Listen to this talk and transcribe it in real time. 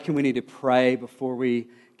We need to pray before we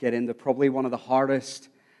get into probably one of the hardest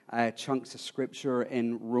chunks of Scripture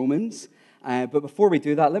in Romans. But before we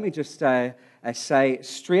do that, let me just say,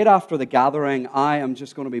 straight after the gathering, I am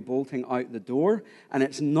just going to be bolting out the door. And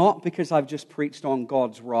it's not because I've just preached on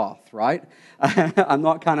God's wrath, right? I'm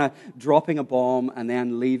not kind of dropping a bomb and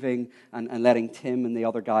then leaving and letting Tim and the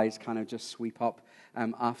other guys kind of just sweep up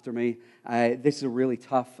after me. This is a really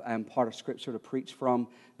tough part of Scripture to preach from.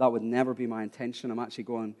 That would never be my intention. I'm actually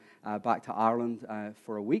going back to Ireland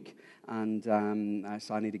for a week, and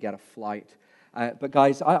so I need to get a flight. But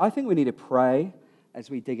guys, I think we need to pray as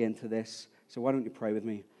we dig into this. So why don't you pray with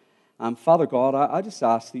me? Father God, I just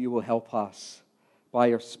ask that you will help us by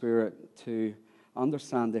your Spirit to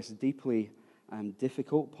understand this deeply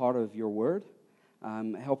difficult part of your word.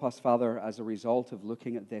 Help us, Father, as a result of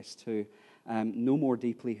looking at this to know more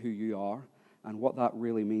deeply who you are and what that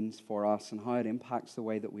really means for us and how it impacts the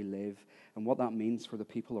way that we live and what that means for the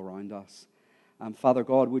people around us. Father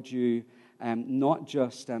God, would you not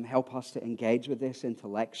just help us to engage with this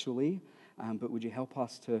intellectually, but would you help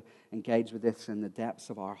us to engage with this in the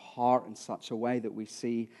depths of our heart in such a way that we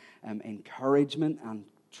see encouragement and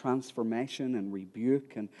transformation and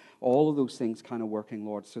rebuke and all of those things kind of working,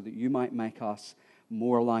 Lord, so that you might make us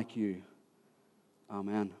more like you.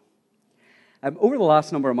 Amen. Over the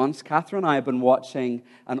last number of months, Catherine and I have been watching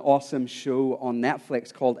an awesome show on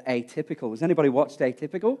Netflix called Atypical. Has anybody watched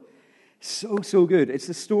Atypical? So good. It's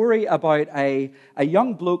the story about a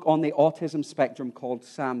young bloke on the autism spectrum called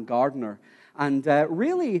Sam Gardner. And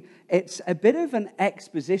really, it's a bit of an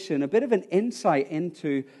exposition, a bit of an insight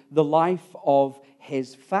into the life of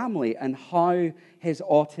his family and how his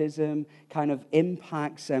autism kind of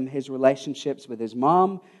impacts his relationships with his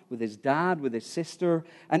mom, with his dad, with his sister.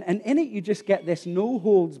 And in it, you just get this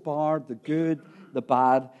no-holds-barred, the good, the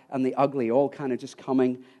bad, and the ugly, all kind of just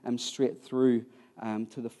coming straight through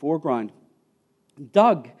to the foreground.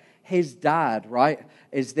 Doug, his dad, right,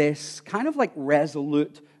 is this kind of like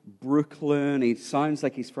resolute Brooklyn. He sounds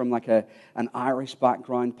like he's from like an Irish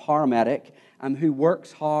background, paramedic, who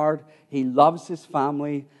works hard. He loves his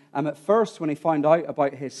family. At first, when he found out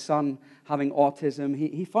about his son having autism,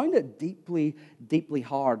 he found it deeply, deeply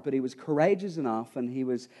hard. But he was courageous enough, and he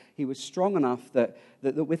was strong enough that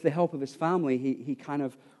with the help of his family, he kind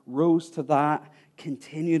of rose to that,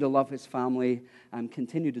 continued to love his family, and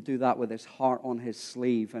continued to do that with his heart on his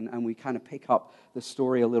sleeve. And we kind of pick up the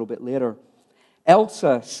story a little bit later.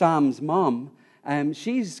 Elsa, Sam's mom,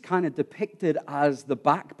 she's kind of depicted as the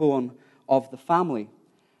backbone of the family.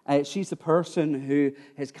 She's the person who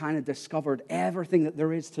has kind of discovered everything that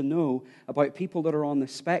there is to know about people that are on the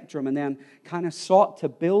spectrum and then kind of sought to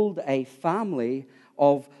build a family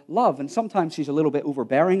of love. And sometimes she's a little bit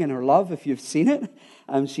overbearing in her love, if you've seen it.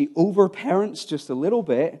 She overparents just a little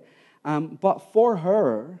bit. But for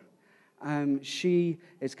her, she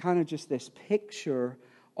is kind of just this picture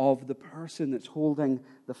of the person that's holding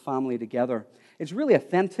the family together. It's really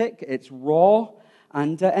authentic, it's raw,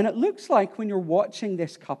 and it looks like when you're watching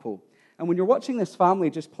this couple, and when you're watching this family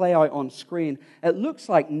just play out on screen, it looks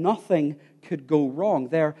like nothing could go wrong.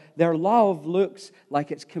 Their love looks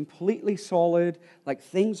like it's completely solid, like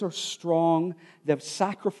things are strong. They've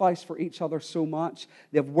sacrificed for each other so much.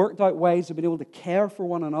 They've worked out ways of being able to care for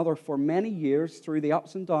one another for many years through the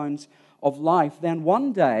ups and downs of life. Then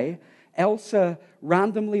one day, Elsa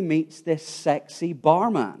randomly meets this sexy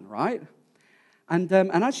barman, right? And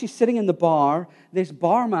as she's sitting in the bar, this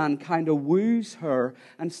barman kind of woos her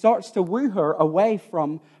and starts to woo her away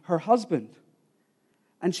from her husband.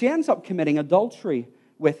 And she ends up committing adultery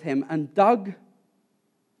with him, and Doug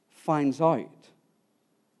finds out.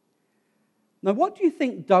 Now, what do you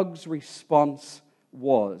think Doug's response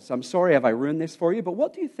was? I'm sorry if I ruined this for you, but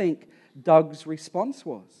what do you think Doug's response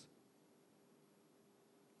was?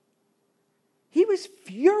 He was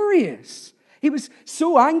furious. He was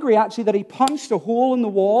so angry, actually, that he punched a hole in the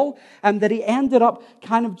wall and that he ended up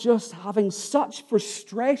kind of just having such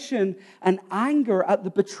frustration and anger at the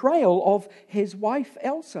betrayal of his wife,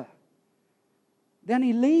 Elsa. Then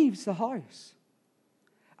he leaves the house.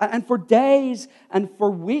 And for days and for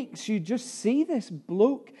weeks, you just see this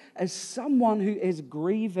bloke as someone who is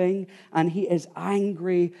grieving and he is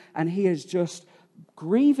angry and he is just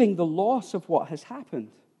grieving the loss of what has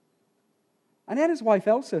happened. And then his wife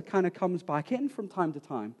Elsa kind of comes back in from time to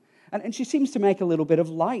time. And she seems to make a little bit of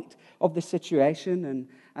light of the situation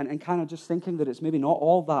and kind of just thinking that it's maybe not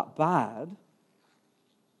all that bad.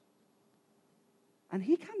 And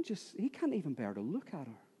he can't even bear to look at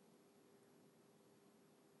her.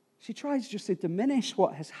 She tries just to diminish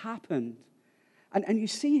what has happened And you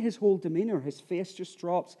see his whole demeanor. His face just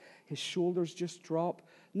drops. His shoulders just drop.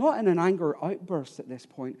 Not in an anger outburst at this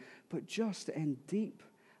point, but just in deep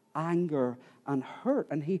anger and hurt.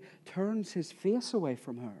 And he turns his face away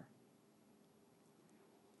from her.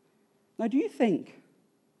 Now, do you think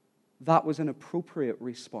that was an appropriate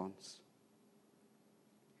response?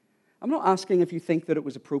 I'm not asking if you think that it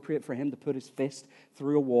was appropriate for him to put his fist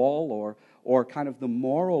through a wall or kind of the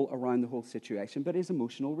moral around the whole situation, but his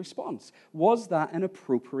emotional response. Was that an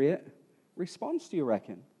appropriate response, do you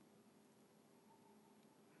reckon? I'm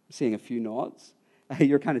seeing a few nods.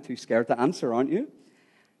 You're kind of too scared to answer, aren't you?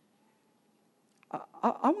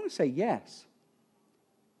 I want to say yes.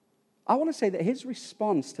 I want to say that his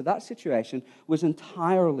response to that situation was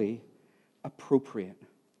entirely appropriate.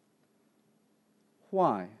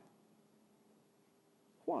 Why?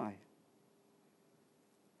 Why?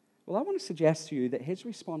 Well, I want to suggest to you that his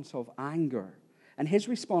response of anger and his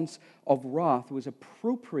response of wrath was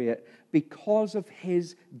appropriate because of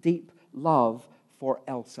his deep love for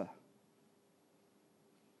Elsa.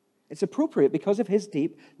 It's appropriate because of his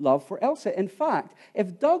deep love for Elsa. In fact,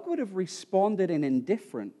 if Doug would have responded in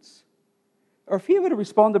indifference, or if he would have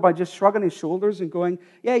responded by just shrugging his shoulders and going,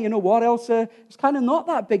 yeah, you know what, Elsa, it's kind of not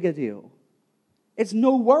that big a deal. It's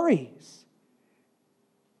no worries.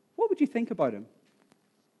 What would you think about him?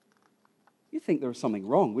 You'd think there was something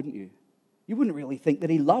wrong, wouldn't you? You wouldn't really think that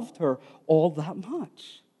he loved her all that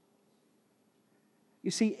much.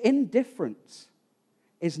 You see, indifference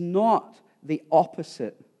is not the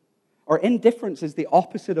opposite, or indifference is the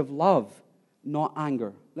opposite of love, not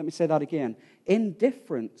anger. Let me say that again.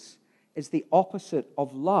 Indifference is the opposite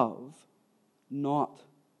of love, not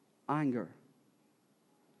anger.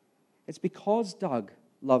 It's because Doug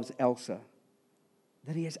loves Elsa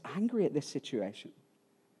that he is angry at this situation.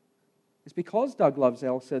 It's because Doug loves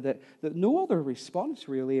Elsa that no other response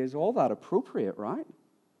really is all that appropriate, right?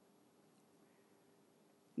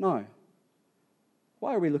 Now,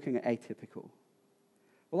 why are we looking at atypical?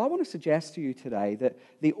 Well, I want to suggest to you today that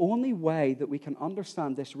the only way that we can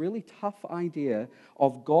understand this really tough idea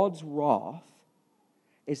of God's wrath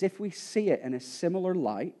is if we see it in a similar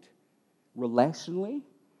light, relationally,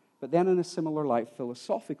 but then in a similar light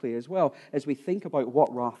philosophically as well, as we think about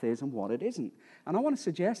what wrath is and what it isn't. And I want to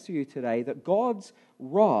suggest to you today that God's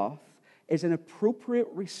wrath is an appropriate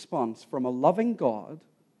response from a loving God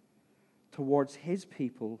towards his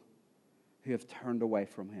people who have turned away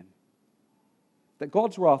from him. That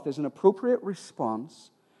God's wrath is an appropriate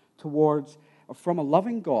response from a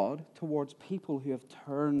loving God towards people who have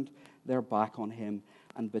turned their back on him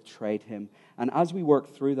and betrayed him. And as we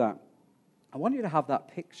work through that, I want you to have that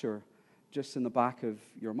picture just in the back of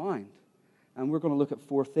your mind. And we're going to look at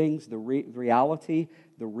four things: the reality,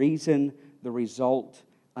 the reason, the result,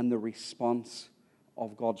 and the response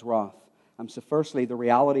of God's wrath. So firstly, the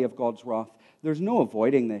reality of God's wrath. There's no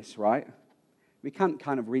avoiding this, right? We can't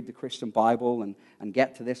kind of read the Christian Bible and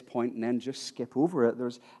get to this point and then just skip over it.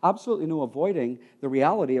 There's absolutely no avoiding the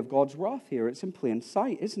reality of God's wrath here. It's in plain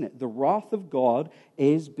sight, isn't it? The wrath of God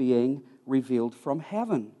is being revealed from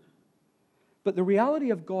heaven. But the reality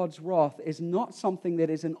of God's wrath is not something that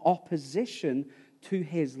is in opposition to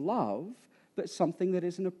his love, but something that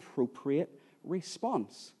is an appropriate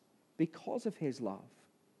response because of his love.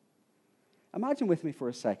 Imagine with me for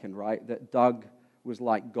a second, right, that Doug was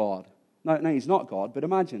like God. Now, he's not God, but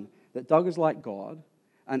imagine that Doug is like God,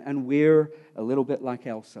 and we're a little bit like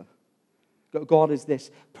Elsa. God is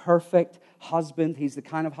this perfect husband. He's the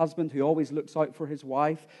kind of husband who always looks out for his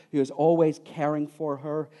wife, who is always caring for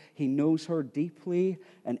her. He knows her deeply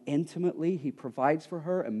and intimately. He provides for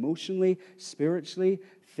her emotionally, spiritually,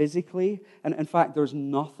 physically. And in fact, there's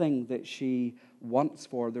nothing that she wants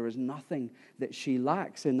for. There is nothing that she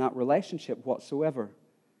lacks in that relationship whatsoever.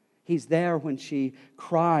 He's there when she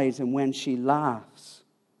cries and when she laughs.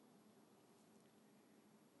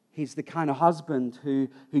 He's the kind of husband who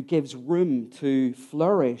gives room to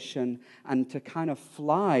flourish and to kind of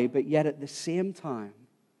fly, but yet at the same time,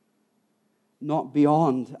 not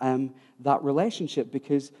beyond that relationship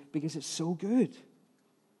because it's so good.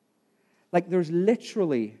 Like there's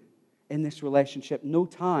literally in this relationship no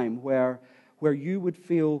time where you would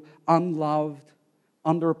feel unloved,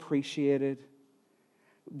 underappreciated,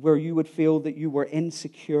 where you would feel that you were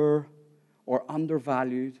insecure or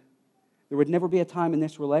undervalued. There would never be a time in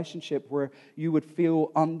this relationship where you would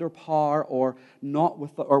feel under par or not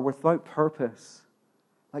without purpose.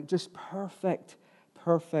 Like just perfect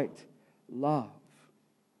love.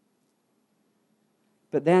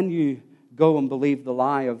 But then you go and believe the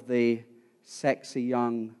lie of the sexy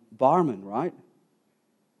young barman, right?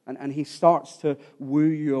 And he starts to woo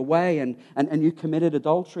you away, and you committed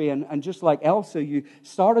adultery. And just like Elsa, you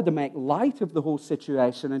started to make light of the whole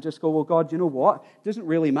situation and just go, well, God, you know what? It doesn't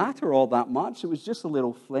really matter all that much. It was just a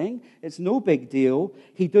little fling. It's no big deal.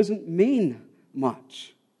 He doesn't mean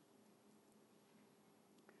much.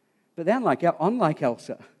 But then, unlike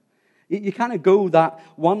Elsa, you kind of go that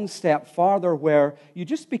one step farther where you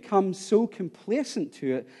just become so complacent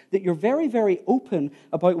to it that you're very, very open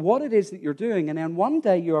about what it is that you're doing. And then one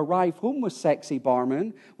day you arrive home with sexy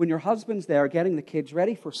barman when your husband's there getting the kids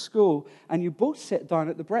ready for school, and you both sit down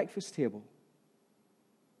at the breakfast table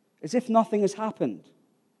as if nothing has happened.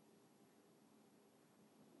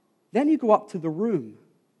 Then you go up to the room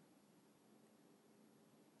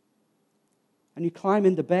and you climb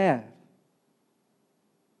into bed.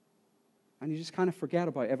 And you just kind of forget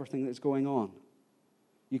about everything that's going on.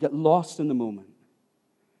 You get lost in the moment.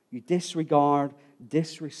 You disregard,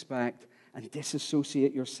 disrespect, and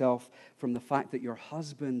disassociate yourself from the fact that your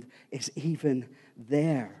husband is even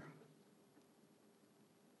there.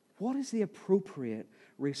 What is the appropriate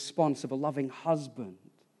response of a loving husband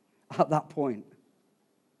at that point?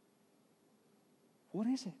 What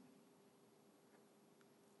is it?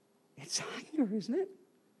 It's anger, isn't it?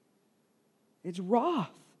 It's wrath.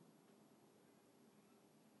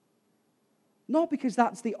 Not because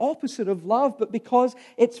that's the opposite of love, but because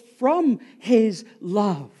it's from his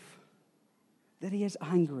love that he is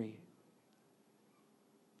angry.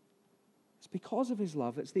 It's because of his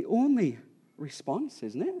love. It's the only response,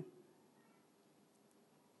 isn't it?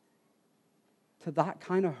 To that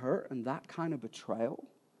kind of hurt and that kind of betrayal.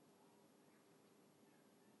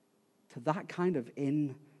 To that kind of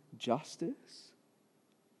injustice.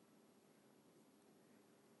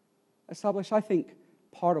 Established, I think,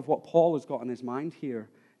 part of what Paul has got in his mind here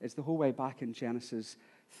is the whole way back in Genesis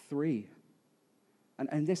 3.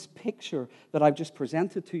 And this picture that I've just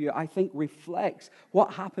presented to you, I think, reflects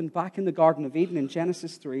what happened back in the Garden of Eden in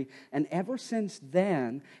Genesis 3. And ever since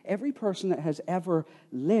then, every person that has ever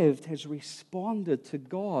lived has responded to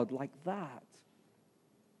God like that,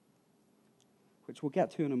 which we'll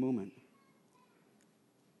get to in a moment.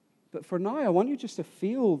 But for now, I want you just to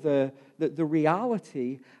feel the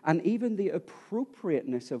reality and even the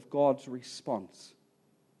appropriateness of God's response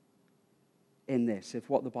in this, if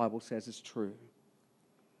what the Bible says is true.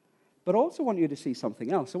 But I also want you to see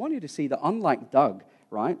something else. I want you to see that unlike Doug,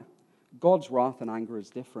 right, God's wrath and anger is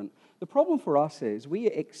different. The problem for us is we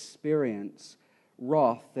experience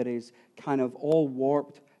wrath that is kind of all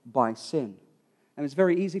warped by sin. And it's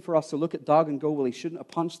very easy for us to look at Doug and go, well, he shouldn't have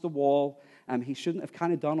punched the wall. He shouldn't have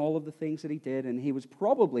kind of done all of the things that he did. And he was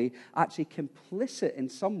probably actually complicit in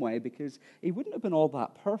some way because he wouldn't have been all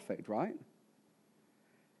that perfect, right?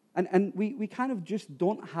 And we kind of just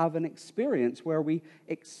don't have an experience where we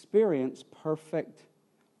experience perfect,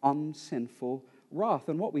 unsinful wrath.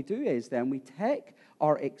 And what we do is then we take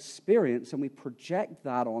our experience and we project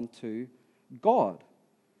that onto God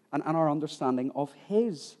and our understanding of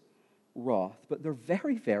his wrath. But they're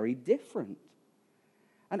very, very different.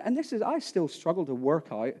 And this is, I still struggle to work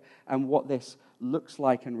out what this looks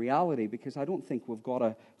like in reality because I don't think we've got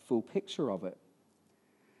a full picture of it.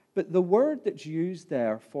 But the word that's used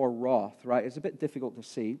there for wrath, right, is a bit difficult to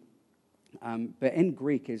see. But in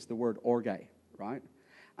Greek is the word orge, right?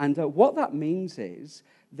 And what that means is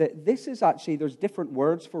that this is actually, there's different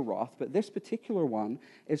words for wrath, but this particular one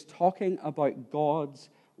is talking about God's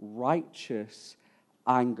righteous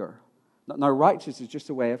anger. Now, righteous is just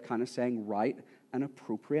a way of kind of saying right and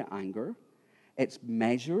appropriate anger. It's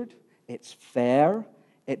measured, it's fair,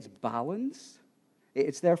 it's balanced.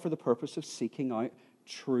 It's there for the purpose of seeking out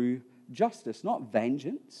true justice, not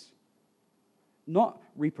vengeance, not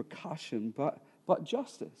repercussion, but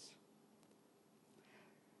justice.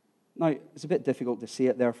 Now, it's a bit difficult to see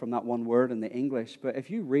it there from that one word in the English, but if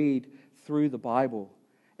you read through the Bible,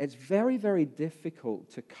 it's very, very difficult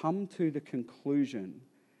to come to the conclusion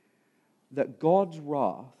that God's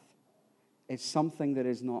wrath is something that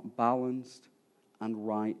is not balanced and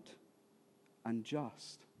right and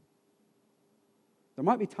just. There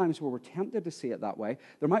might be times where we're tempted to see it that way.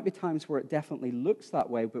 There might be times where it definitely looks that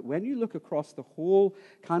way. But when you look across the whole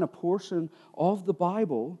kind of portion of the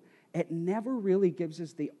Bible, it never really gives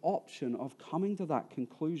us the option of coming to that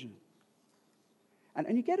conclusion.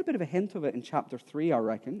 And you get a bit of a hint of it in chapter 3, I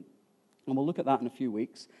reckon. And we'll look at that in a few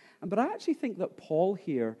weeks. But I actually think that Paul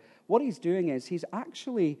here, what he's doing is he's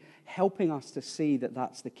actually helping us to see that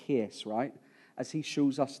that's the case, right? As he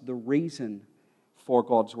shows us the reason for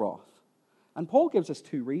God's wrath. And Paul gives us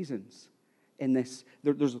two reasons in this.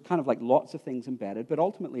 There's kind of like lots of things embedded, but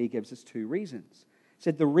ultimately he gives us two reasons. He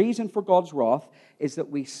said the reason for God's wrath is that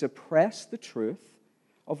we suppress the truth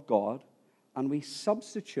of God and we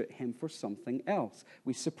substitute him for something else.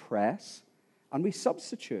 We suppress and we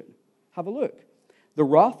substitute. Have a look. The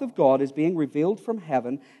wrath of God is being revealed from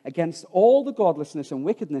heaven against all the godlessness and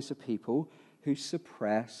wickedness of people who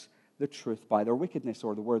suppress the truth by their wickedness,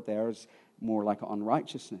 or the word there is more like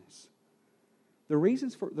unrighteousness. The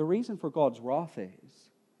reason for God's wrath is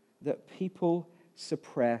that people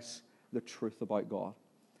suppress the truth about God.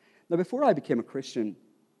 Now, before I became a Christian,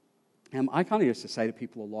 I kind of used to say to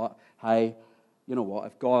people a lot, hey, you know what,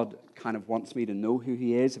 if God kind of wants me to know who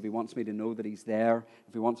he is, if he wants me to know that he's there,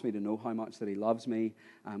 if he wants me to know how much that he loves me,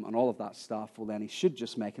 and all of that stuff, well, then he should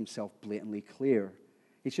just make himself blatantly clear.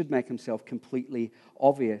 He should make himself completely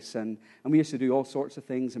obvious. And we used to do all sorts of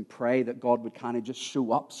things and pray that God would kind of just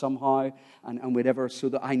show up somehow and whatever, so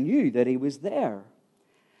that I knew that he was there.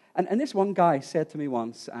 And this one guy said to me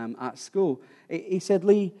once at school, he said,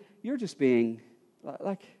 Lee, you're just being,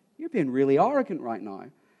 you're being really arrogant right now.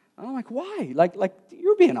 And I'm like, why? Like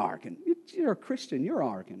you're being arrogant. You're a Christian, you're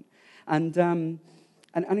arrogant. And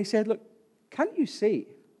he said, look, can't you see?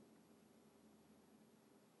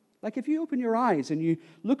 Like if you open your eyes and you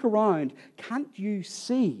look around, can't you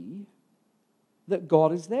see that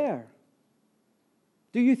God is there?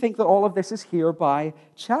 Do you think that all of this is here by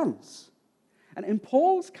chance? And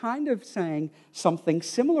Paul's kind of saying something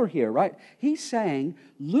similar here, right? He's saying,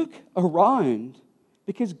 look around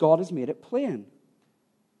because God has made it plain.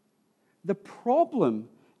 The problem,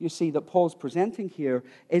 you see, that Paul's presenting here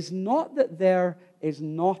is not that there is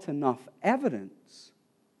not enough evidence,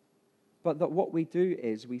 but that what we do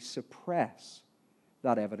is we suppress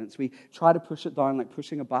that evidence. We try to push it down like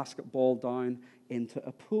pushing a basketball down into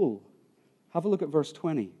a pool. Have a look at verse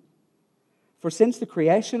 20. For since the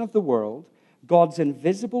creation of the world, God's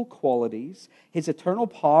invisible qualities, his eternal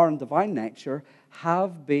power and divine nature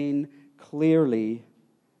have been clearly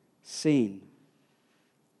seen.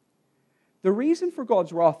 The reason for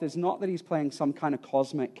God's wrath is not that he's playing some kind of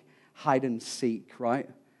cosmic hide and seek, right?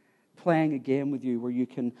 Playing a game with you where you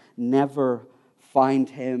can never find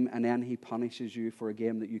him and then he punishes you for a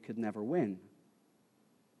game that you could never win.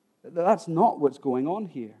 That's not what's going on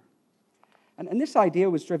here. And this idea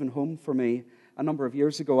was driven home for me a number of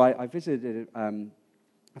years ago. I visited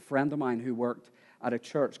a friend of mine who worked at a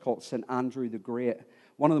church called St. Andrew the Great,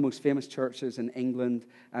 one of the most famous churches in England,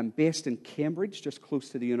 based in Cambridge, just close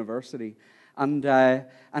to the university. And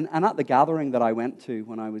at the gathering that I went to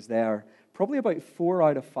when I was there, probably about 4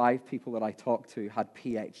 out of 5 people that I talked to had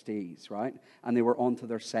PhDs, right? And they were on to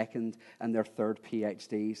their second and their third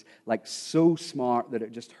PhDs, like so smart that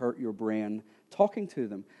it just hurt your brain talking to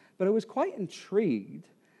them. But I was quite intrigued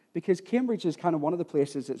because Cambridge is kind of one of the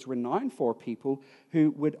places that's renowned for people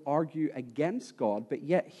who would argue against God, but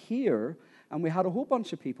yet here, and we had a whole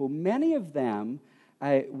bunch of people, many of them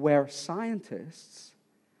were scientists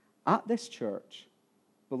at this church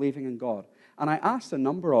believing in God. And I asked a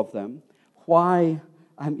number of them, why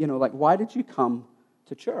did you come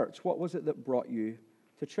to church? What was it that brought you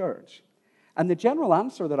to church? And the general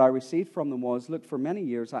answer that I received from them was, look, for many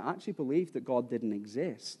years I actually believed that God didn't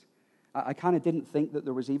exist. I kind of didn't think that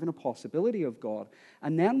there was even a possibility of God.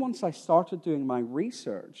 And then once I started doing my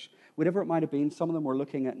research, whatever it might have been, some of them were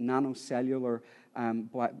looking at nanocellular,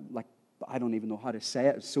 I don't even know how to say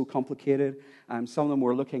it, it's so complicated. Some of them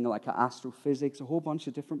were looking like at astrophysics, a whole bunch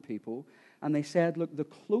of different people. And they said, look, the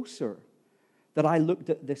closer that I looked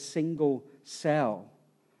at this single cell,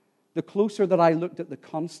 the closer that I looked at the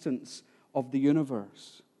constants of the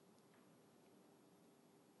universe,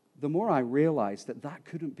 the more I realized that that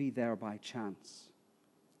couldn't be there by chance.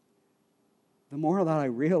 The more that I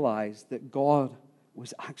realized that God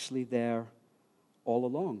was actually there all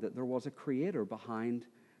along, that there was a creator behind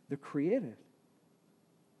the created.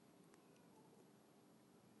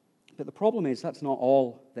 But the problem is that's not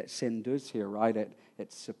all that sin does here, right?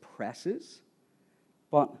 It suppresses,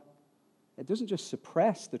 but it doesn't just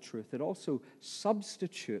suppress the truth, it also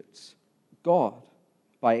substitutes God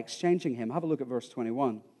by exchanging him. Have a look at verse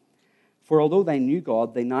 21. For although they knew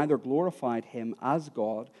God, they neither glorified him as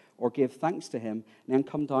God or gave thanks to him. And then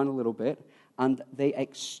come down a little bit, and they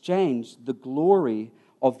exchanged the glory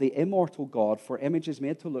of the immortal God for images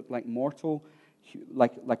made to look like mortal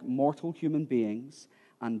human beings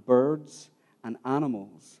and birds and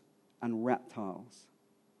animals and reptiles.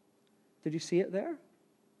 Did you see it there?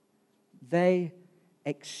 They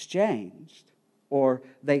exchanged, or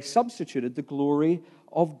they substituted the glory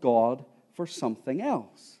of God for something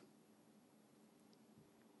else.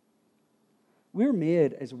 We're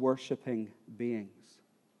made as worshiping beings.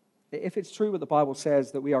 If it's true what the Bible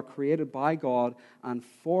says, that we are created by God and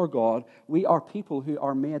for God, we are people who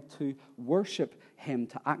are made to worship Him,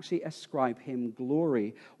 to actually ascribe Him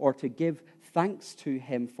glory, or to give thanks to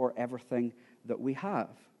Him for everything that we have.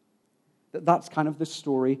 That's kind of the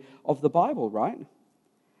story of the Bible, right?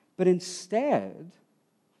 But instead,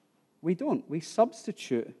 we don't. We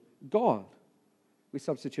substitute God. We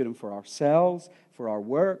substitute Him for ourselves, for our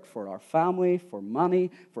work, for our family, for money,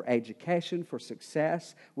 for education, for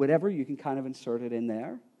success, whatever. You can kind of insert it in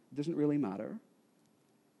there. It doesn't really matter.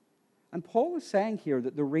 And Paul is saying here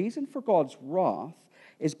that the reason for God's wrath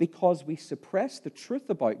is because we suppress the truth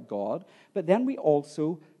about God, but then we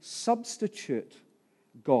substitute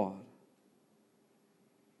God.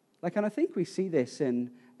 And I think we see this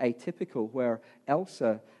in Atypical, where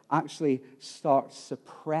Elsa actually starts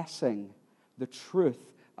suppressing the truth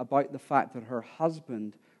about the fact that her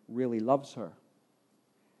husband really loves her.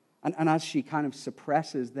 And as she kind of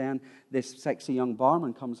suppresses, then this sexy young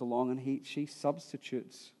barman comes along and she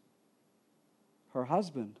substitutes her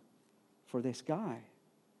husband for this guy.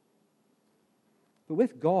 But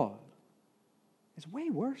with God, it's way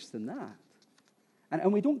worse than that.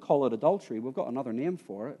 And we don't call it adultery. We've got another name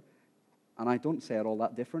for it. And I don't say it all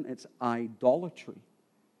that different. It's idolatry.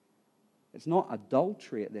 It's not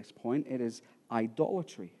adultery at this point. It is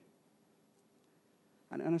idolatry.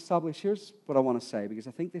 And establish, here's what I want to say, because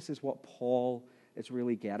I think this is what Paul is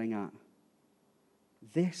really getting at.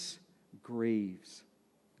 This grieves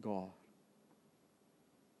God.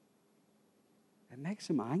 It makes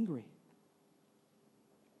Him angry.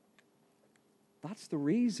 That's the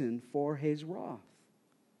reason for His wrath.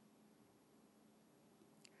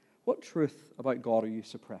 What truth about God are you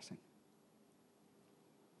suppressing?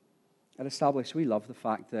 At Establish, we love the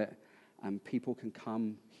fact that people can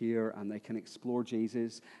come here and they can explore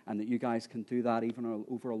Jesus, and that you guys can do that even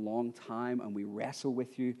over a long time, and we wrestle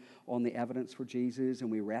with you on the evidence for Jesus,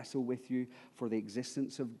 and we wrestle with you for the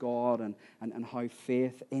existence of God, and how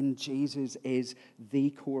faith in Jesus is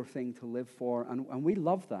the core thing to live for, and we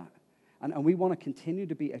love that. And we want to continue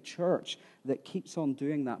to be a church that keeps on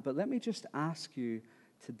doing that. But let me just ask you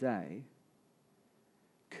today,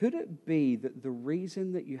 could it be that the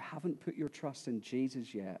reason that you haven't put your trust in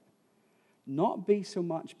Jesus yet not be so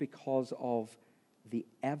much because of the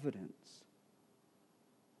evidence,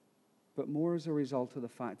 but more as a result of the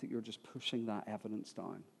fact that you're just pushing that evidence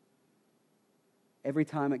down? Every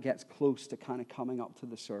time it gets close to kind of coming up to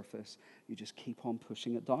the surface, you just keep on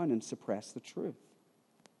pushing it down and suppress the truth.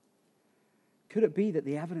 Could it be that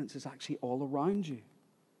the evidence is actually all around you?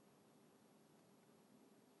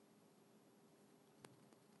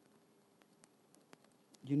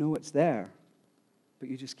 You know it's there, but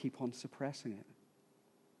you just keep on suppressing it.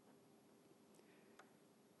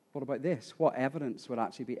 What about this? What evidence would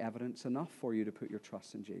actually be evidence enough for you to put your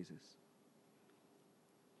trust in Jesus?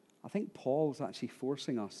 I think Paul's actually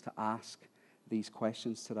forcing us to ask these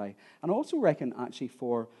questions today. And I also reckon actually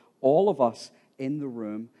for all of us in the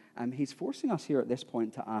room, he's forcing us here at this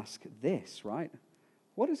point to ask this, right?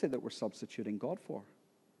 What is it that we're substituting God for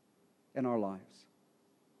in our lives?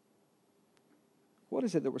 What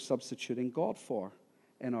is it that we're substituting God for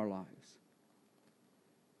in our lives?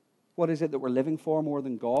 What is it that we're living for more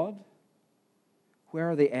than God? Where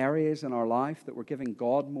are the areas in our life that we're giving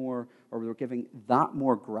God more, or we're giving that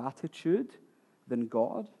more gratitude than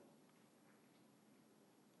God?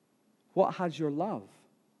 What has your love?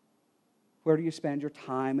 Where do you spend your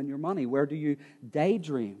time and your money? Where do you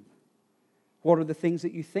daydream? What are the things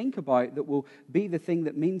that you think about that will be the thing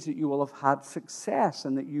that means that you will have had success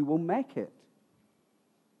and that you will make it?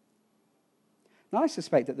 Now, I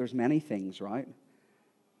suspect that there's many things, right?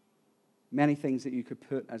 Many things that you could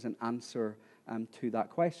put as an answer to that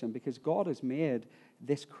question, because God has made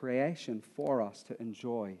this creation for us to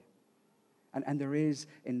enjoy. And there is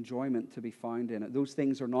enjoyment to be found in it. Those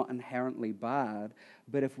things are not inherently bad,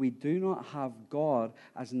 but if we do not have God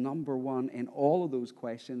as number one in all of those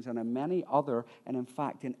questions and in many other, and in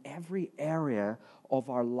fact in every area of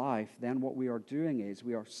our life, then what we are doing is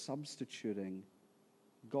we are substituting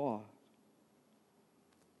God.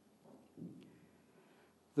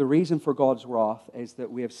 The reason for God's wrath is that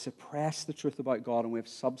we have suppressed the truth about God and we have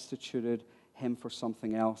substituted Him for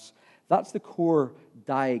something else. That's the core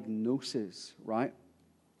diagnosis, right,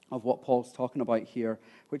 of what Paul's talking about here,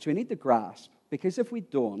 which we need to grasp, because if we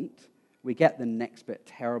don't, we get the next bit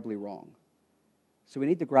terribly wrong. So we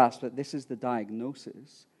need to grasp that this is the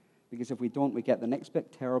diagnosis, because if we don't, we get the next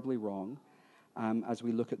bit terribly wrong as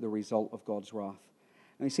we look at the result of God's wrath.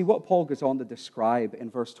 And you see what Paul goes on to describe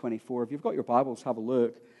in verse 24. If you've got your Bibles, have a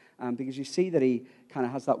look, because you see that he kind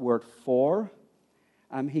of has that word for.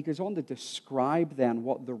 he goes on to describe then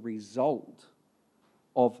what the result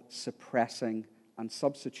of suppressing and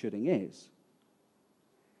substituting is.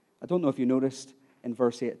 I don't know if you noticed in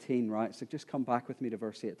verse 18, right? So just come back with me to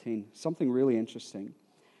verse 18. Something really interesting.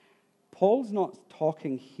 Paul's not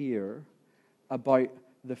talking here about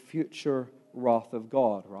the future wrath of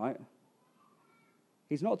God, right?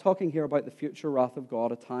 He's not talking here about the future wrath of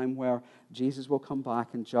God, a time where Jesus will come back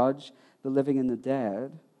and judge the living and the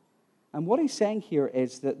dead. And what he's saying here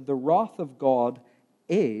is that the wrath of God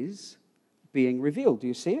is being revealed. Do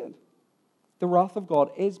you see it? The wrath of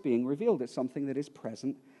God is being revealed. It's something that is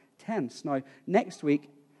present tense. Now, next week,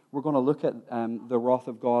 we're going to look at the wrath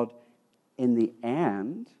of God in the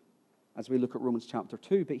end as we look at Romans chapter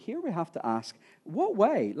 2. But here we have to ask, what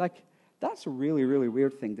way? Like, that's a really, really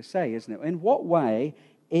weird thing to say, isn't it? In what way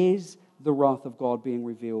is the wrath of God being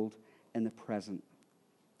revealed in the present?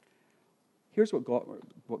 Here's what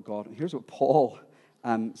Paul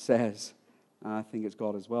says. I think it's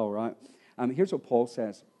God as well, right? Here's what Paul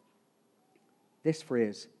says. This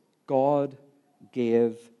phrase, God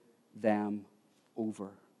gave them over.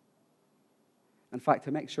 In fact,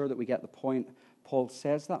 to make sure that we get the point, Paul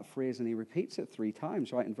says that phrase and he repeats it 3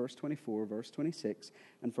 times, right? In verse 24, verse 26,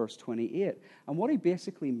 and verse 28. And what he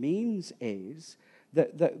basically means is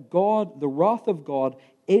that God, the wrath of God,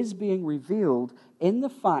 is being revealed in the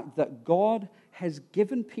fact that God has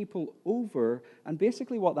given people over, and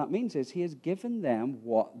basically what that means is he has given them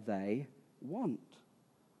what they want.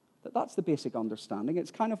 That's the basic understanding.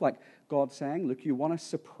 It's kind of like God saying, look, you want to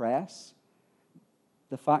suppress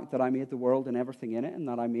the fact that I made the world and everything in it and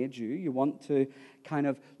that I made you. You want to kind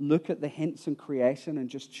of look at the hints in creation and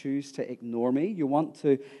just choose to ignore me. You want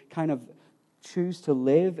to kind of choose to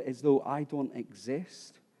live as though I don't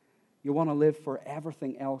exist. You want to live for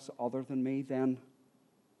everything else other than me, then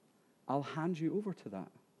I'll hand you over to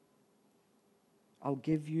that. I'll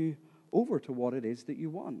give you over to what it is that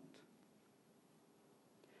you want.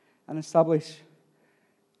 And establish,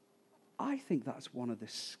 I think that's one of the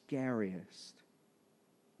scariest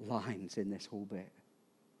lines in this whole bit.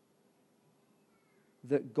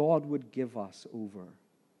 That God would give us over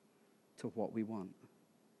to what we want.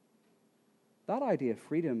 That idea of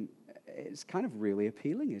freedom is kind of really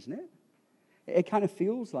appealing, isn't it? It kind of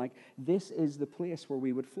feels like this is the place where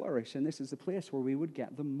we would flourish, and this is the place where we would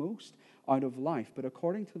get the most out of life. But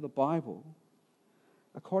according to the Bible,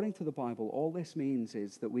 all this means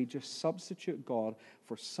is that we just substitute God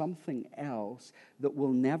for something else that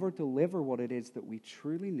will never deliver what it is that we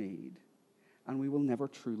truly need, and we will never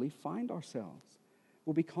truly find ourselves.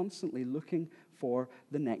 We'll be constantly looking for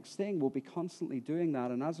the next thing. We'll be constantly doing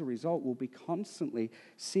that, and as a result, we'll be constantly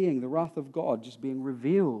seeing the wrath of God just being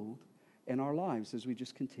revealed in our lives as we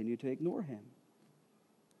just continue to ignore him.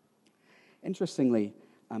 Interestingly,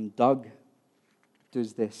 Doug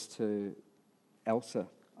does this to Elsa,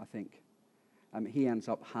 I think. He ends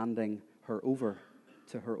up handing her over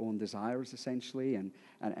to her own desires, essentially,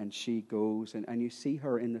 and she goes, and you see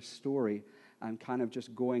her in the story kind of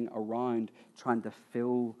just going around trying to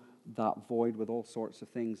fill that void with all sorts of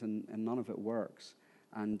things, and none of it works.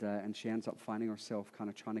 And she ends up finding herself kind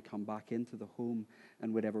of trying to come back into the home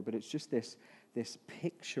and whatever. But it's just this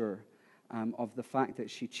picture of the fact that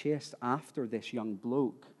she chased after this young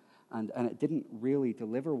bloke, and it didn't really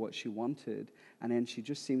deliver what she wanted. And then she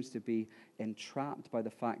just seems to be entrapped by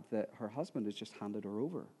the fact that her husband has just handed her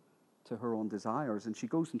over to her own desires. And she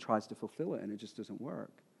goes and tries to fulfill it, and it just doesn't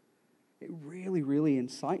work. It really, really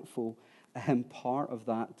insightful part of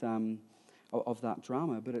that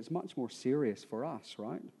drama, but it's much more serious for us,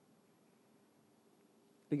 right?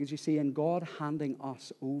 Because you see, in God handing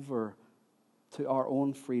us over to our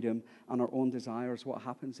own freedom and our own desires, what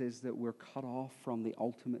happens is that we're cut off from the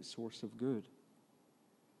ultimate source of good.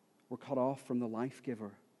 We're cut off from the life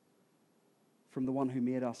giver, from the one who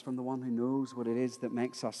made us, from the one who knows what it is that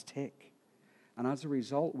makes us tick. And as a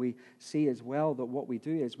result, we see as well that what we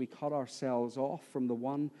do is we cut ourselves off from the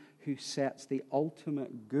one who sets the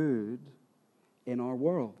ultimate good in our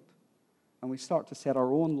world. And we start to set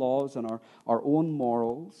our own laws and our own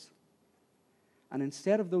morals. And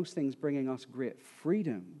instead of those things bringing us great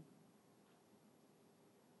freedom,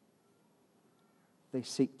 they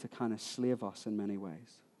seek to kind of slave us in many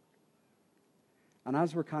ways. And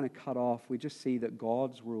as we're kind of cut off, we just see that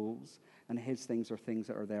God's rules and his things are things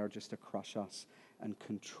that are there just to crush us and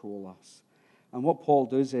control us. And what Paul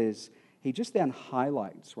does is he just then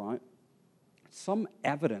highlights, right, some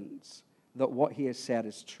evidence that what he has said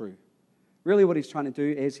is true. Really what he's trying to do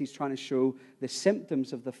is he's trying to show the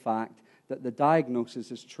symptoms of the fact that the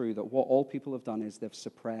diagnosis is true, that what all people have done is they've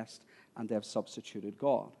suppressed and they've substituted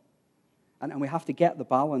God. And we have to get the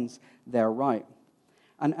balance there right.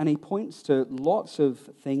 And he points to lots of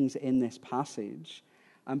things in this passage.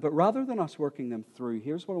 But rather than us working them through,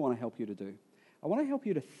 here's what I want to help you to do. I want to help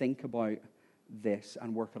you to think about this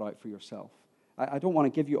and work it out for yourself. I don't want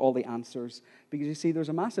to give you all the answers, because you see, there's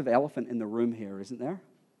a massive elephant in the room here, isn't there?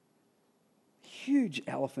 Huge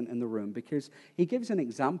elephant in the room, because he gives an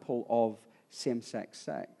example of same-sex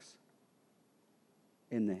sex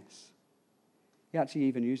in this. He actually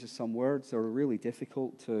even uses some words that are really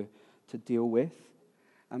difficult to deal with.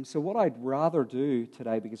 So what I'd rather do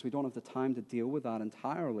today, because we don't have the time to deal with that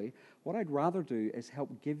entirely, what I'd rather do is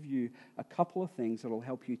help give you a couple of things that will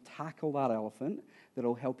help you tackle that elephant, that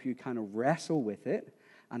will help you kind of wrestle with it,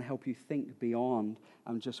 and help you think beyond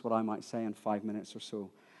just what I might say in 5 minutes or so.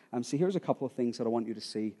 So here's a couple of things that I want you to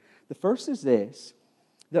see. The first is this,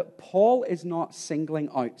 that Paul is not singling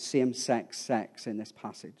out same-sex sex in this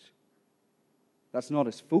passage. That's not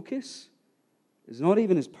his focus. It's not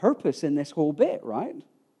even his purpose in this whole bit, right?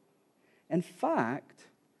 In fact,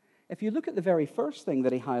 if you look at the very first thing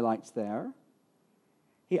that he highlights there,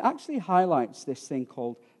 he actually highlights this thing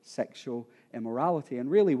called sexual immorality. And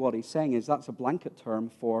really what he's saying is that's a blanket term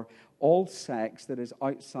for all sex that is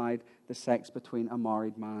outside the sex between a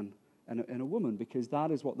married man and a woman, because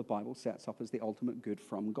that is what the Bible sets up as the ultimate good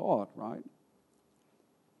from God, right?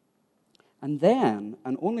 And then,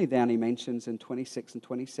 and only then, he mentions in 26 and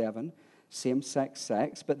 27 same-sex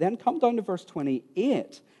sex, but then come down to verse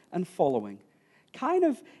 28 and following. Kind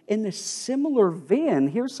of in the similar vein,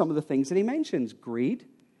 here's some of the things that he mentions: greed,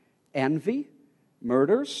 envy,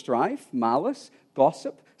 murder, strife, malice,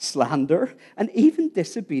 gossip, slander, and even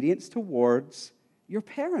disobedience towards your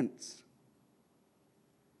parents.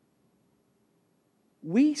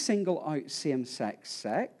 We single out same-sex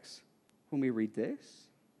sex when we read this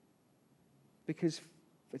because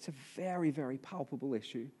it's a very, very palpable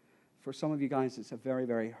issue. For some of you guys, it's a very,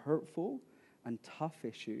 very hurtful and tough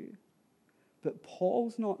issue. But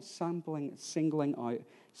Paul's not singling out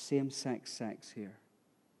same-sex sex here.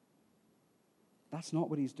 That's not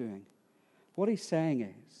what he's doing. What he's saying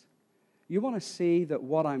is, you want to see that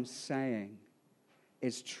what I'm saying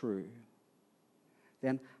is true,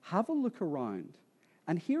 then have a look around.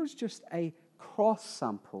 And here's just a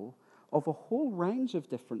cross-sample of a whole range of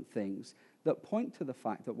different things that point to the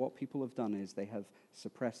fact that what people have done is they have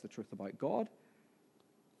suppressed the truth about God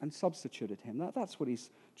and substituted him. That's what he's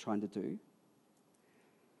trying to do.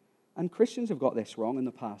 And Christians have got this wrong in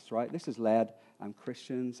the past, right? This has led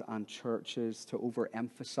Christians and churches to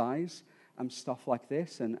overemphasize stuff like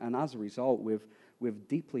this. And as a result, we've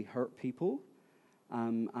deeply hurt people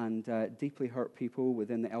and deeply hurt people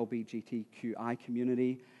within the LGBTQI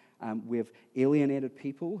community. We've alienated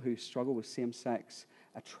people who struggle with same-sex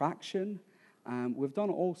attraction. We've done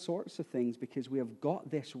all sorts of things because we have got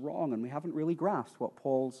this wrong and we haven't really grasped what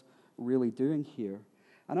Paul's really doing here.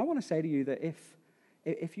 And I want to say to you that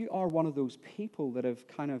if you are one of those people that have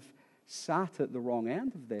kind of sat at the wrong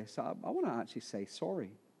end of this, I want to actually say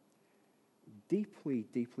sorry. Deeply,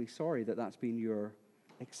 deeply sorry that that's been your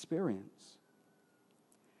experience.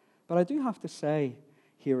 But I do have to say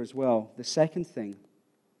here as well, the second thing,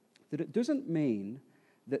 that it doesn't mean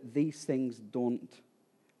that these things don't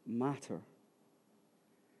matter.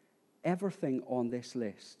 Everything on this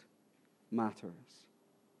list matters.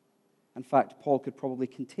 In fact, Paul could probably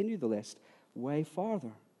continue the list way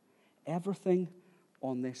farther. Everything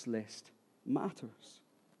on this list matters.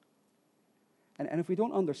 And if we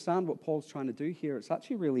don't understand what Paul's trying to do here, it's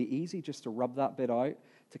actually really easy just to rub that bit out,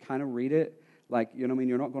 to kind of read it like, you know what I mean,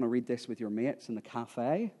 you're not going to read this with your mates in the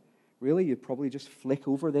cafe. Really, you'd probably just flick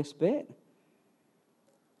over this bit.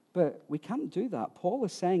 But we can't do that. Paul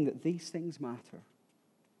is saying that these things matter.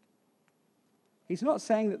 He's not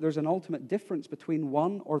saying that there's an ultimate difference between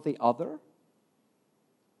one or the other.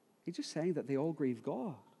 He's just saying that they all grieve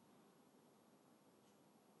God.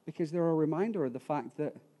 Because they're a reminder of the fact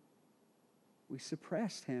that we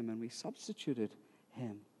suppressed him and we substituted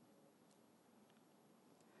him.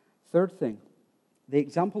 Third thing, the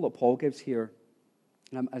example that Paul gives here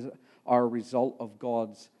as are a result of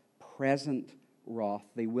God's present wrath.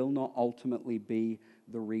 They will not ultimately be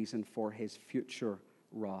the reason for his future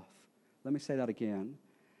wrath. Let me say that again.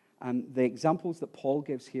 The examples that Paul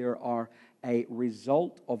gives here are a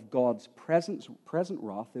result of God's present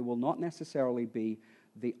wrath. They will not necessarily be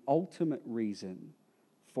the ultimate reason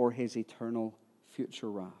for his eternal future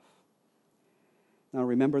wrath. Now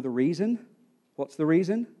remember the reason. What's the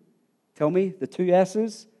reason? Tell me, the two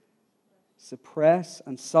S's. Suppress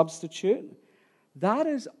and substitute. That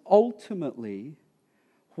is ultimately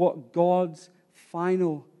what God's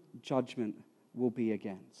final judgment will be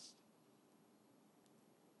against.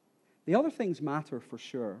 The other things matter for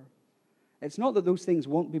sure. It's not that those things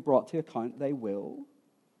won't be brought to account, they will.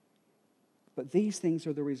 But these things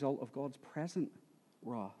are the result of God's present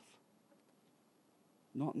wrath,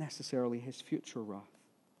 not necessarily his future wrath.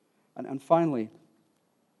 And finally,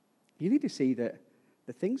 you need to see that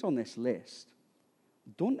the things on this list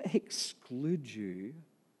don't exclude you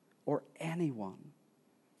or anyone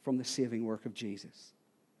from the saving work of Jesus.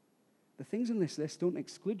 The things on this list don't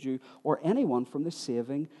exclude you or anyone from the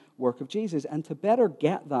saving work of Jesus. And to better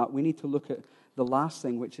get that, we need to look at the last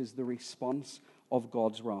thing, which is the response of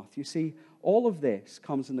God's wrath. You see, all of this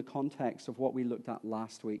comes in the context of what we looked at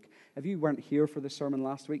last week. If you weren't here for the sermon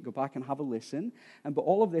last week, go back and have a listen. But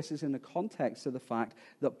all of this is in the context of the fact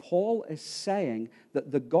that Paul is saying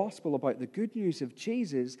that the gospel about the good news of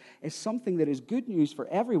Jesus is something that is good news for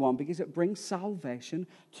everyone because it brings salvation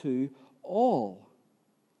to all.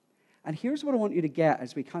 And here's what I want you to get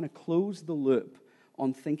as we kind of close the loop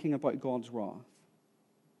on thinking about God's wrath.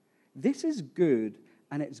 This is good,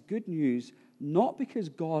 and it's good news not because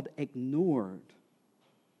God ignored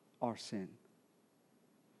our sin.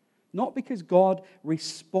 Not because God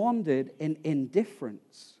responded in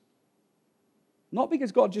indifference. Not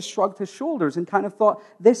because God just shrugged his shoulders and kind of thought,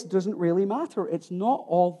 this doesn't really matter. It's not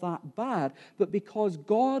all that bad. But because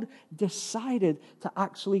God decided to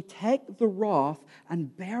actually take the wrath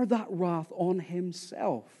and bear that wrath on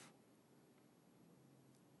himself.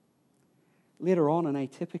 Later on in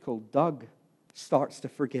Atypical, Doug starts to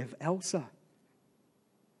forgive Elsa.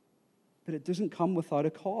 But it doesn't come without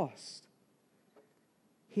a cost.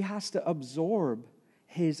 He has to absorb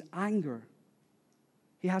his anger.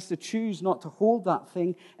 He has to choose not to hold that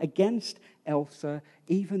thing against Elsa,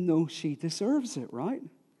 even though she deserves it, right?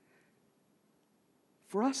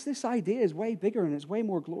 For us, this idea is way bigger and it's way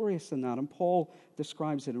more glorious than that. And Paul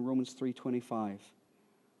describes it in Romans 3:25.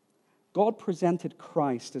 God presented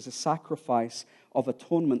Christ as a sacrifice of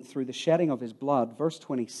atonement through the shedding of his blood. Verse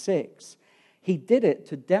 26, he did it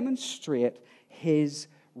to demonstrate his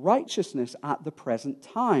righteousness at the present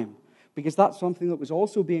time, because that's something that was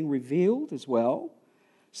also being revealed as well,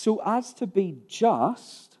 so as to be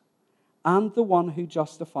just and the one who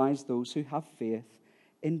justifies those who have faith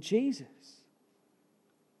in Jesus.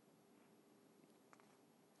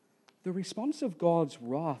 The response of God's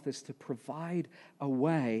wrath is to provide a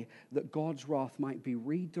way that God's wrath might be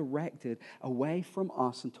redirected away from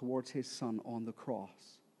us and towards his Son on the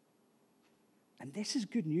cross. And this is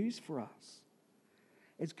good news for us.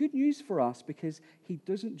 It's good news for us because he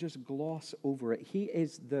doesn't just gloss over it. He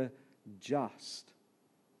is the just.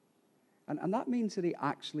 And that means that he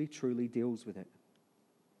actually truly deals with it,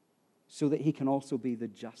 so that he can also be the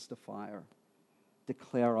justifier,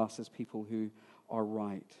 declare us as people who are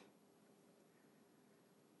right.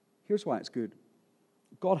 Here's why it's good.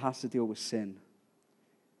 God has to deal with sin.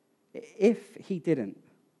 If he didn't,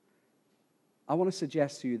 I want to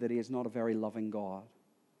suggest to you that he is not a very loving God.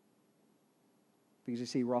 Because you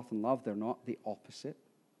see, wrath and love, they're not the opposite.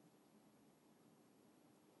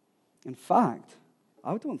 In fact,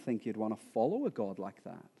 I don't think you'd want to follow a God like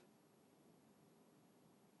that.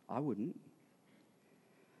 I wouldn't.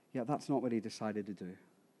 Yet that's not what he decided to do.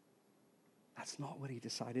 That's not what he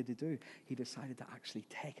decided to do. He decided to actually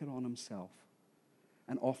take it on himself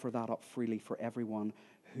and offer that up freely for everyone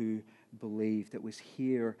who believed. It was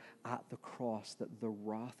here at the cross that the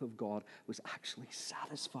wrath of God was actually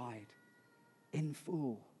satisfied in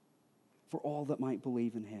full for all that might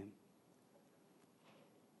believe in him.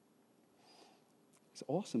 It's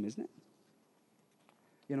awesome, isn't it?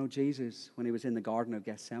 You know, Jesus, when he was in the Garden of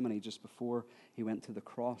Gethsemane, just before he went to the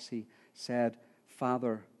cross, he said,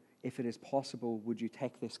 Father, if it is possible, would you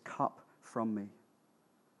take this cup from me?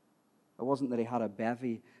 It wasn't that he had a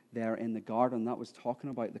bevy there in the garden. That was talking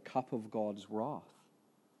about the cup of God's wrath.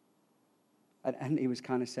 And he was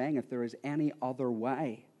kind of saying, if there is any other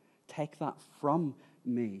way, take that from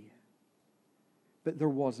me. But there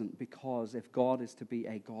wasn't, because if God is to be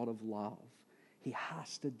a God of love, he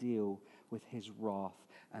has to deal with his wrath.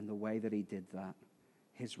 And the way that he did that,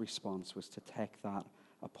 his response was to take that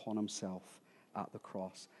upon himself at the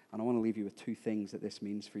cross. And I want to leave you with two things that this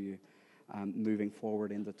means for you moving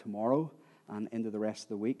forward into tomorrow and into the rest of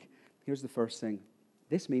the week. Here's the first thing.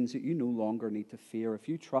 This means that you no longer need to fear. If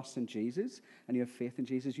you trust in Jesus and you have faith in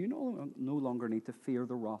Jesus, you no longer need to fear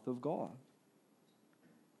the wrath of God.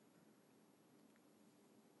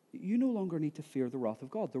 You no longer need to fear the wrath of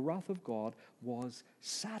God. The wrath of God was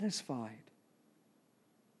satisfied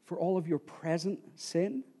for all of your present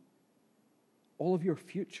sin, all of your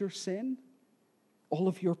future sin, all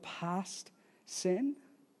of your past sin,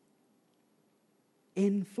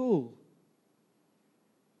 in full.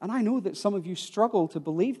 And I know that some of you struggle to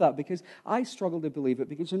believe that, because I struggle to believe it,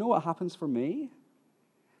 because you know what happens for me?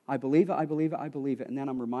 I believe it, and then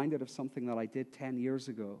I'm reminded of something that I did 10 years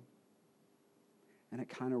ago. And it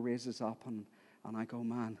kind of raises up, and I go,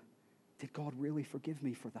 man, did God really forgive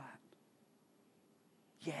me for that?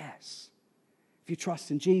 Yes. If you trust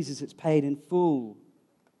in Jesus, it's paid in full.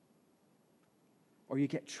 Or you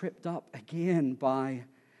get tripped up again by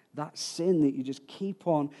that sin that you just keep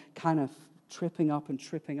on kind of tripping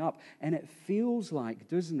up. And it feels like,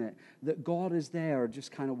 doesn't it, that God is there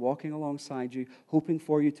just kind of walking alongside you, hoping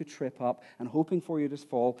for you to trip up and hoping for you to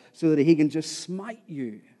fall so that he can just smite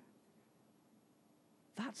you.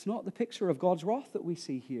 That's not the picture of God's wrath that we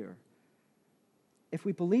see here. If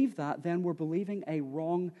we believe that, then we're believing a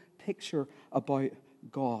wrong picture about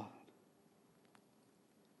God.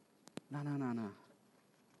 No.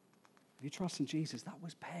 If you trust in Jesus, that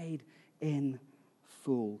was paid in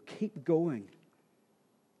full. Keep going.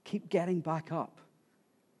 Keep getting back up.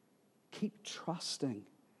 Keep trusting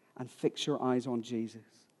and fix your eyes on Jesus.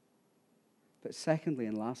 But secondly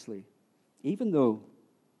and lastly, even though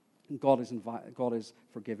God has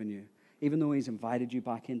forgiven you, even though he's invited you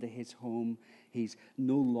back into his home, he's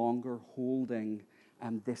no longer holding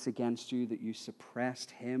this against you, that you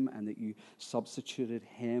suppressed him and that you substituted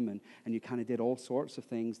him and you kind of did all sorts of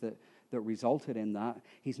things that resulted in that.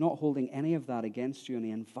 He's not holding any of that against you, and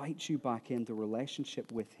he invites you back into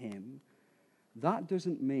relationship with him. That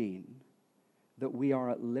doesn't mean that we are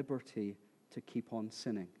at liberty to keep on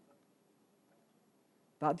sinning.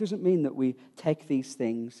 That doesn't mean that we take these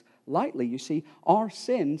things lightly. You see, our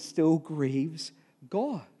sin still grieves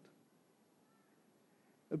God.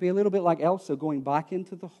 It would be a little bit like Elsa going back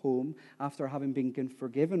into the home after having been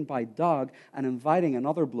forgiven by Doug and inviting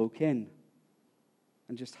another bloke in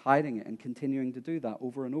and just hiding it and continuing to do that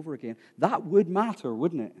over and over again. That would matter,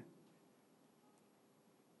 wouldn't it?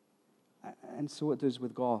 And so it does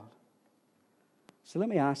with God. So let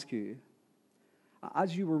me ask you,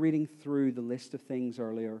 as you were reading through the list of things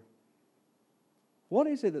earlier, what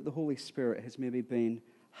is it that the Holy Spirit has maybe been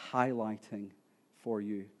highlighting for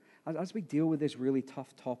you? As we deal with this really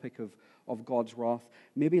tough topic of God's wrath,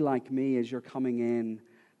 maybe like me, as you're coming in,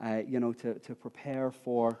 to prepare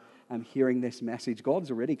for hearing this message,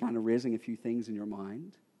 God's already kind of raising a few things in your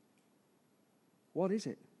mind. What is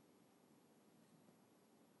it?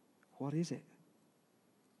 What is it?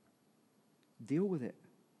 Deal with it.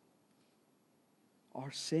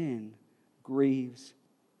 Our sin grieves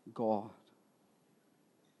God.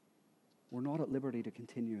 We're not at liberty to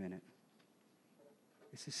continue in it.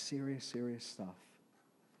 This is serious, serious stuff.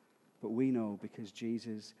 But we know, because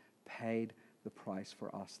Jesus paid the price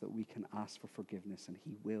for us, that we can ask for forgiveness, and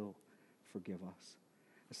he will forgive us.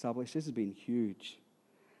 Established, this has been huge.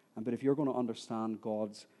 But if you're going to understand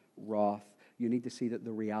God's wrath, you need to see that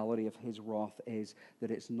the reality of his wrath is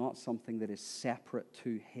that it's not something that is separate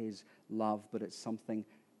to his love, but it's something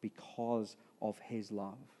because of his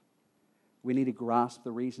love. We need to grasp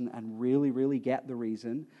the reason and really, really get the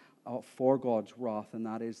reason for God's wrath, and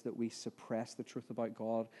that is that we suppress the truth about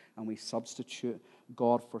God and we substitute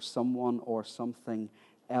God for someone or something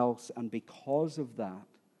else. And because of that,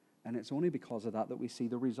 and it's only because of that that we see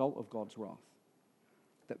the result of God's wrath,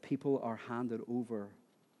 that people are handed over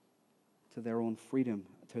to their own freedom,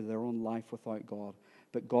 to their own life without God.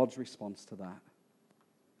 But God's response to that,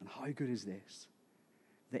 and how good is this,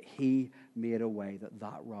 that he made a way that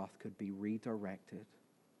wrath could be redirected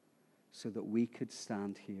so that we could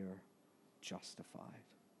stand here justified.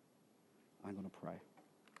 I'm going to pray.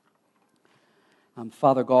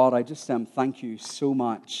 Father God, I just thank you so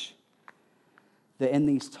much that in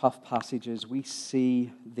these tough passages we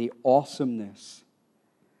see the awesomeness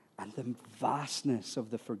and the vastness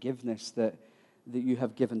of the forgiveness that you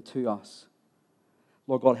have given to us.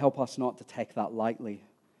 Lord God, help us not to take that lightly.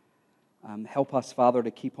 Help us, Father,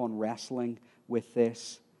 to keep on wrestling with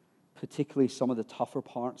this, particularly some of the tougher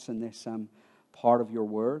parts in this part of your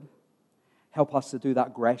word. Help us to do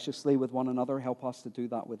that graciously with one another. Help us to do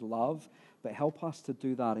that with love. But help us to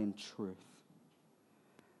do that in truth.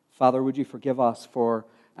 Father, would you forgive us for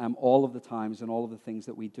all of the times and all of the things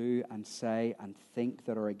that we do and say and think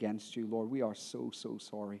that are against you. Lord, we are so, so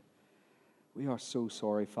sorry. We are so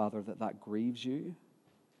sorry, Father, that grieves you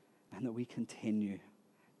and that we continue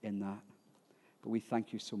in that. But we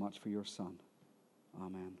thank you so much for your Son.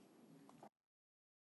 Amen.